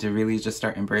 and to really just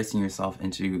start embracing yourself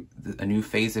into a new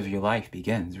phase of your life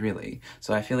begins, really.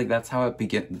 So I feel like that's how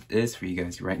it is for you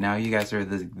guys. Right now, you guys are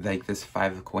this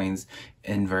Five of Coins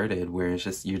inverted, where you're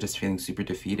just feeling super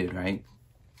defeated, right?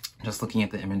 Just looking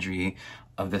at the imagery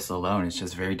of this alone, it's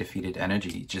just very defeated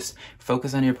energy. Just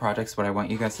focus on your projects. What I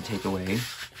want you guys to take away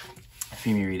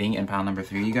from your reading in pile number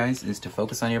 3, you guys, is to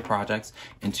focus on your projects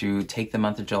and to take the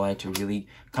month of July to really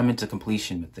come into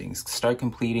completion with things. Start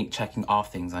checking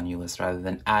off things on your list rather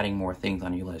than adding more things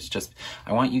on your list.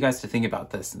 I want you guys to think about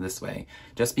this way.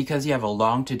 Just because you have a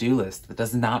long to-do list, that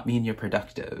does not mean you're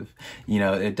productive.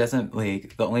 It doesn't,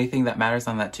 the only thing that matters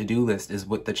on that to-do list is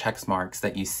what the check marks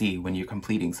that you see when you're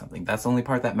completing something. That's the only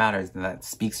part that matters, and that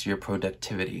speaks to your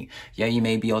productivity. Yeah, you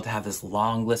may be able to have this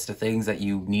long list of things that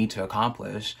you need to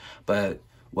accomplish, but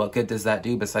what good does that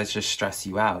do besides just stress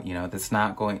you out? That's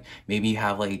not going, maybe you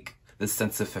have this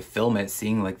sense of fulfillment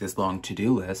seeing this long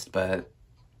to-do list, but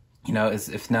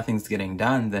if nothing's getting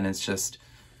done, then it's just,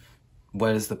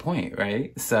 what is the point,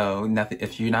 right? So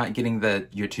if you're not getting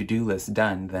your to-do list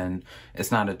done, then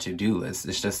it's not a to-do list.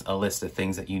 It's just a list of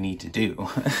things that you need to do.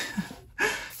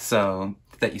 So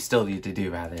that you still need to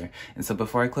do, rather. And so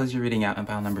before I close your reading out in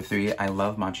pile number 3, I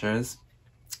love mantras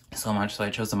so much, so I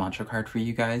chose a mantra card for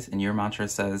you guys, and your mantra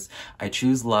says, I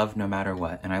choose love no matter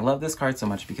what. And I love this card so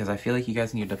much because I feel like you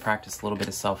guys need to practice a little bit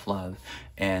of self-love,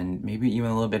 and maybe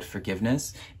even a little bit of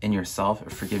forgiveness in yourself, or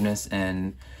forgiveness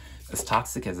in, as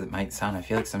toxic as it might sound, I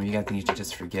feel like some of you guys need to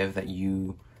just forgive that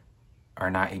you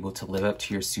are not able to live up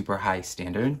to your super high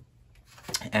standard.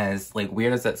 As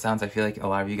weird as that sounds, I feel like a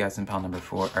lot of you guys in pile number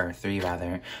 3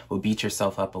 rather, will beat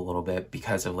yourself up a little bit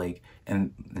because of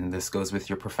and this goes with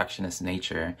your perfectionist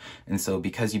nature. And so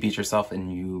because you beat yourself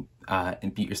and you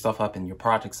beat yourself up and your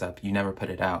projects up, you never put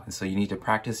it out. And so you need to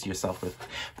practice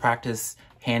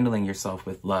handling yourself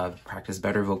with love, practice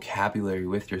better vocabulary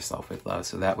with yourself with love.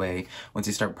 So that way, once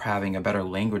you start having a better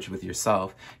language with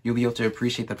yourself, you'll be able to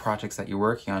appreciate the projects that you're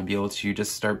working on, be able to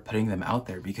just start putting them out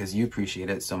there because you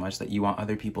appreciate it so much that you want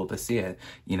other people to see it.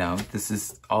 This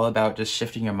is all about just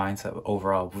shifting your mindset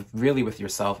overall, with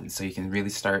yourself. And so you can really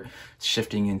start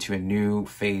shifting into a new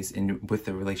phase with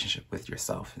the relationship with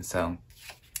yourself. And so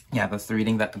yeah, that's the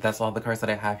reading. That's all the cards that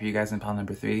I have for you guys in pile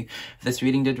number 3. If this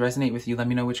reading did resonate with you, let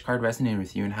me know which card resonated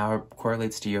with you and how it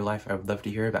correlates to your life. I would love to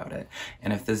hear about it.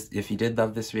 And if you did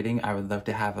love this reading, I would love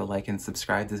to have a like and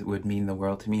subscribe. This would mean the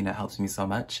world to me, and it helps me so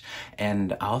much.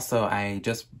 And also, I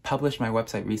just published my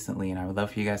website recently, and I would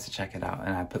love for you guys to check it out.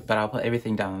 And I'll put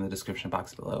everything down in the description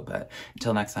box below. But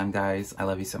until next time, guys, I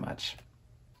love you so much.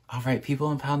 All right, people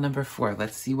in pile number 4,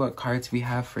 let's see what cards we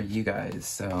have for you guys.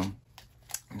 So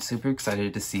I'm super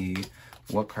excited to see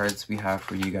what cards we have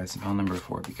for you guys in pile number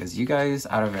 4, because you guys,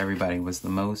 out of everybody, was the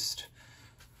most...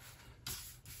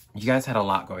 You guys had a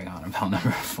lot going on in pile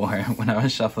number 4 when I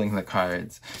was shuffling the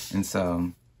cards. And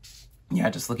so, yeah,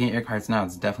 just looking at your cards now,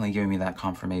 it's definitely giving me that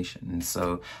confirmation. And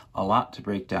so, a lot to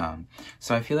break down.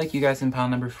 So I feel like you guys in pile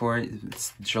number 4,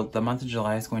 the month of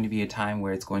July is going to be a time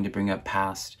where it's going to bring up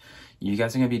past... You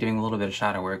guys are going to be doing a little bit of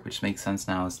shadow work, which makes sense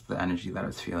now as the energy that I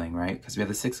was feeling, right? Because we have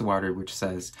the 6 of Water, which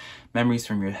says memories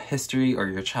from your history or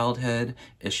your childhood,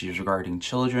 issues regarding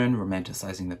children,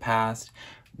 romanticizing the past.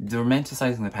 The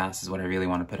romanticizing the past is what I really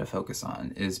want to put a focus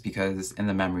on, is because, in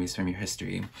the memories from your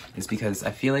history, is because I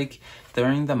feel like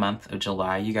during the month of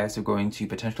July, you guys are going to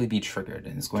potentially be triggered,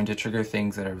 and it's going to trigger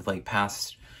things that are like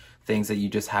past things that you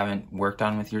just haven't worked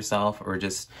on with yourself, or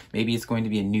just maybe it's going to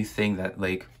be a new thing that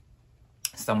like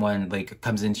someone like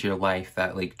comes into your life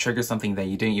that like triggers something that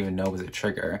you didn't even know was a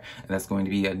trigger, and that's going to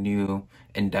be a new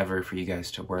endeavor for you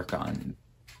guys to work on.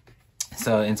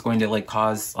 So it's going to like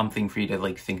cause something for you to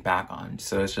like think back on.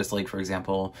 So it's just like, for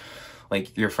example,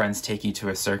 like your friends take you to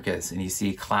a circus and you see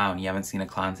a clown. You haven't seen a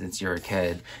clown since you were a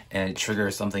kid, and it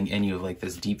triggers something in you, like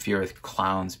this deep fear of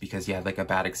clowns because you had like a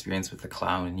bad experience with the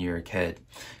clown when you were a kid.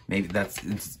 Maybe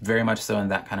it's very much so in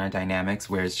that kind of dynamics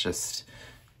where it's just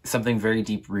something very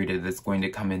deep rooted that's going to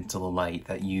come into the light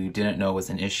that you didn't know was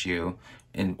an issue,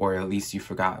 or at least you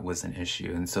forgot was an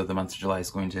issue. And so the month of July is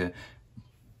going to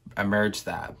emerge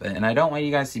that. And I don't want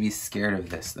you guys to be scared of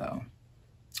this though,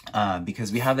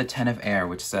 because we have the 10 of Air,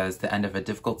 which says the end of a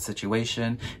difficult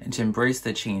situation and to embrace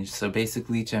the change. So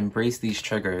basically to embrace these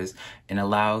triggers and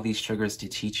allow these triggers to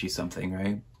teach you something,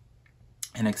 right?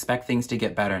 And expect things to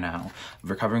get better now.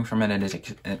 Recovering from an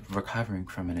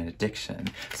addiction.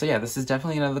 So yeah, this is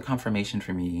definitely another confirmation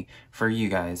for me, for you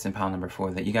guys in pile number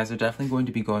 4, that you guys are definitely going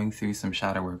to be going through some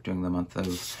shadow work during the month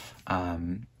of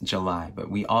July.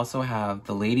 But we also have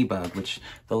the Ladybug, which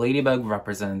the Ladybug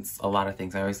represents a lot of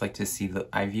things. I always like to see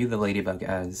I view the Ladybug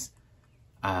as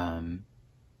how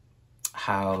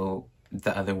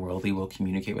the otherworldly will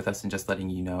communicate with us, and just letting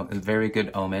you know, a very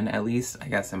good omen, at least, I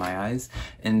guess, in my eyes.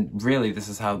 And really, this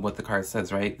is what the card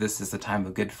says, right? This is a time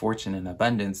of good fortune and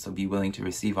abundance, so be willing to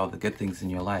receive all the good things in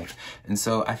your life. And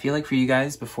so I feel like for you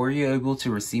guys, before you're able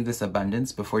to receive this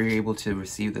abundance, before you're able to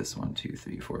receive this 1, 2,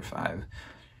 3, 4, 5,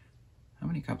 how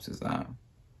many cups is that?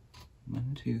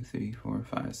 1, 2, 3, 4,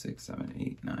 5, 6, 7,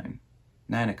 8, 9.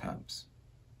 9 of cups.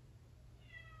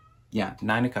 Yeah,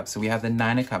 9 of cups. So we have the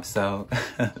 9 of cups. So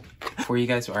before you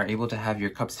guys are able to have your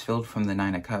cups filled from the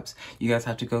 9 of cups, you guys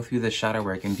have to go through the shadow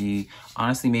work and be,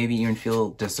 honestly, maybe even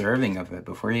feel deserving of it.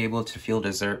 Before you're able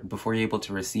to before you're able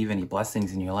to receive any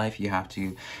blessings in your life, you have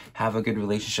to have a good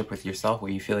relationship with yourself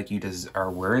where you feel like you are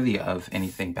worthy of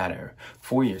anything better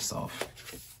for yourself.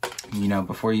 You know,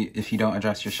 if you don't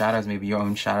address your shadows, maybe your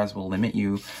own shadows will limit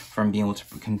you from being able to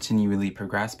continually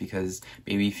progress, because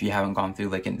maybe if you haven't gone through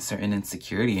like a certain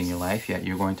insecurity in your life yet,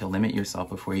 you're going to limit yourself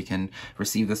before you can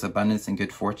receive this abundance and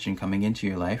good fortune coming into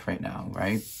your life right now,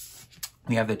 right?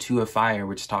 We have the 2 of Fire,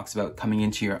 which talks about coming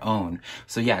into your own.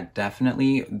 So yeah,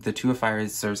 definitely the 2 of Fire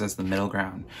serves as the middle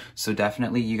ground. So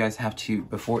definitely you guys have to,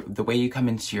 before the way you come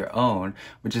into your own,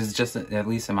 which is just, at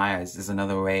least in my eyes, is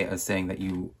another way of saying that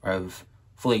you have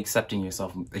fully accepting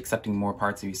yourself, accepting more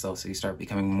parts of yourself, so you start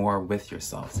becoming more with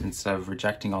yourself. Instead of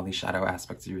rejecting all these shadow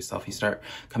aspects of yourself, you start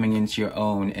coming into your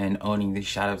own and owning these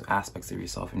shadow aspects of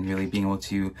yourself and really being able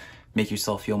to make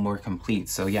yourself feel more complete.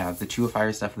 So yeah, the 2 of Fire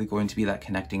is definitely going to be that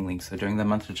connecting link. So during the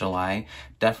month of July,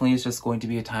 definitely is just going to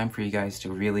be a time for you guys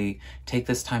to really take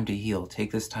this time to heal,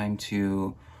 take this time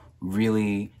to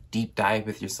really deep dive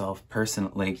with yourself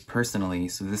personally,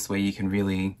 so this way you can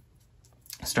really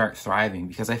start thriving.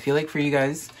 Because I feel like for you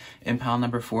guys in pile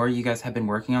number 4, you guys have been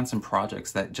working on some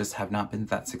projects that just have not been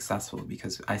that successful.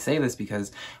 Because I say this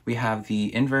because we have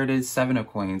the inverted 7 of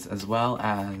coins, as well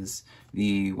as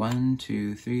the 1,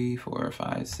 2, 3, 4,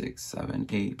 5, 6, 7,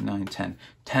 8, 9, 10.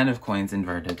 10 of coins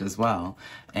inverted as well.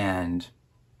 And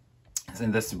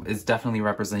this is definitely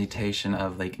representation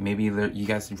of like, maybe you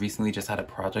guys recently just had a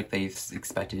project they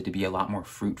expected to be a lot more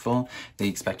fruitful. They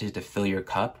expected to fill your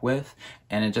cup with,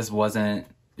 and it just wasn't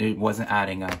it wasn't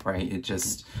adding up, right?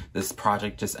 This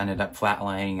project just ended up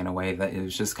flatlining in a way that it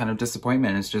was just kind of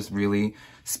disappointment. It's just really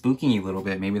spooking you a little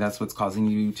bit. Maybe that's what's causing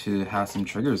you to have some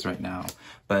triggers right now.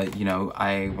 But, you know,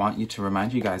 I want you to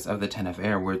remind you guys of the Ten of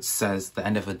Air, where it says the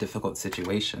end of a difficult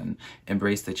situation,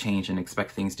 embrace the change and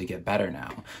expect things to get better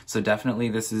now. So definitely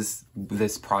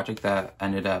this project that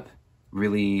ended up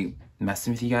really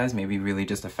messing with you guys, maybe really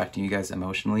just affecting you guys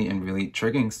emotionally and really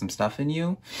triggering some stuff in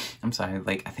you. I'm sorry,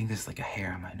 like, I think there's like a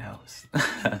hair on my nose.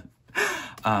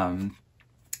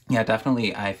 Yeah,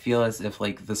 definitely. I feel as if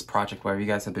like this project, whatever you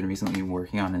guys have been recently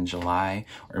working on in July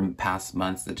or past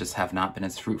months that just have not been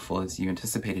as fruitful as you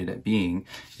anticipated it being,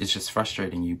 is just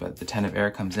frustrating you. But the Ten of Air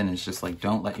comes in and it's just like,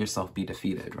 don't let yourself be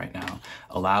defeated right now.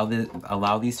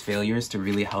 Allow these failures to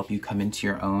really help you come into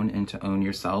your own and to own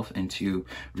yourself and to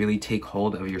really take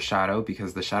hold of your shadow,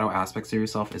 because the shadow aspects of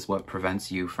yourself is what prevents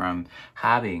you from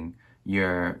having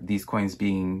these coins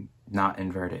being not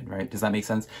inverted, right? Does that make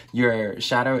sense? Your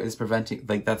shadow is preventing,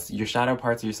 like, that's your shadow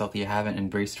parts of yourself that you haven't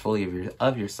embraced fully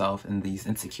of yourself, and these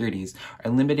insecurities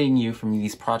are limiting you from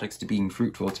these projects to being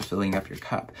fruitful, to filling up your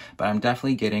cup. But I'm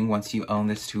definitely getting, once you own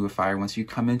this Two of Fire, once you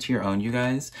come into your own, you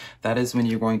guys, that is when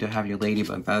you're going to have your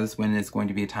ladybug. That is when it's going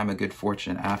to be a time of good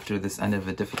fortune after this end of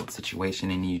a difficult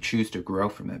situation, and you choose to grow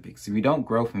from it. Because if you don't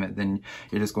grow from it, then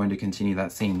you're just going to continue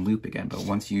that same loop again. But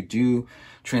once you do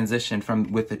transition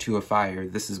with the Two of Fire,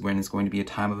 this is when it's going to be a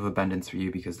time of abundance for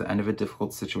you, because the end of a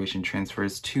difficult situation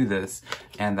transfers to this,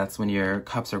 and that's when your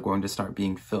cups are going to start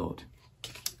being filled.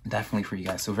 Definitely for you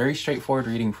guys. So very straightforward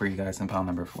reading for you guys in pile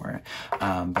number 4.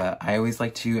 But I always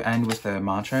like to end with a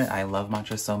mantra. I love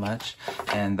mantras so much.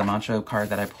 And the mantra card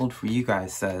that I pulled for you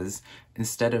guys says,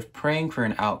 instead of praying for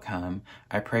an outcome,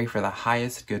 I pray for the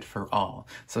highest good for all.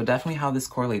 So definitely how this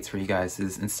correlates for you guys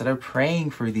is, instead of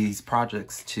praying for these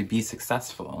projects to be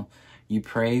successful, you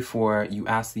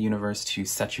ask the universe to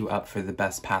set you up for the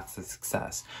best path to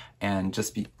success.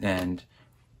 And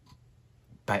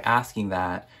by asking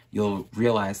that, you'll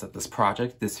realize that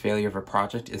this failure of a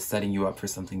project is setting you up for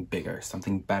something bigger,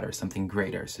 something better, something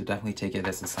greater. So definitely take it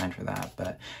as a sign for that.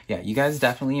 But yeah, you guys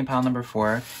definitely in pile number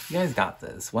 4, you guys got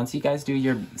this. Once you guys do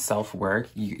your self-work,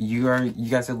 you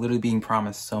guys are literally being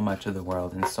promised so much of the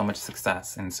world and so much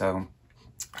success. And so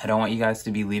I don't want you guys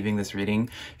to be leaving this reading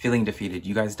feeling defeated.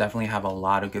 You guys definitely have a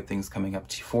lot of good things coming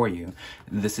up for you.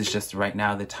 This is just right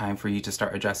now the time for you to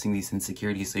start addressing these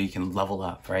insecurities so you can level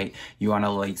up, right? You want to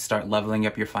like start leveling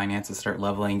up your finances, start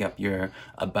leveling up your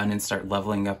abundance, start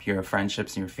leveling up your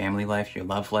friendships and your family life, your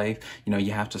love life. You know,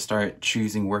 you have to start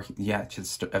choosing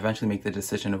to eventually make the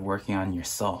decision of working on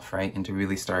yourself, right? And to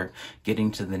really start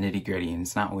getting to the nitty gritty. And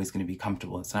it's not always going to be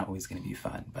comfortable. It's not always going to be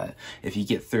fun. But if you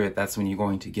get through it, that's when you're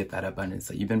going to get that abundance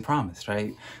that you've been promised,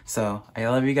 right? So I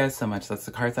love you guys so much. That's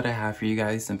the cards that I have for you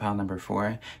guys in pile number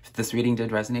 4. If this reading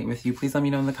did resonate with you, please let me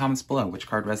know in the comments below which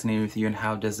card resonated with you and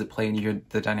how does it play in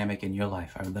the dynamic in your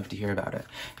life. I would love to hear about it.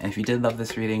 And if you did love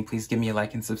this reading, please give me a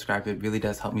like and subscribe. It really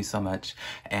does help me so much.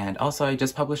 And also, I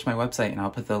just published my website, and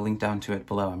I'll put the link down to it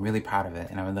below. I'm really proud of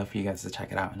it, and I would love for you guys to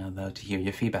check it out, and I'd love to hear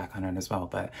your feedback on it as well.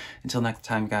 But until next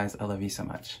time, guys, I love you so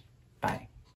much. Bye.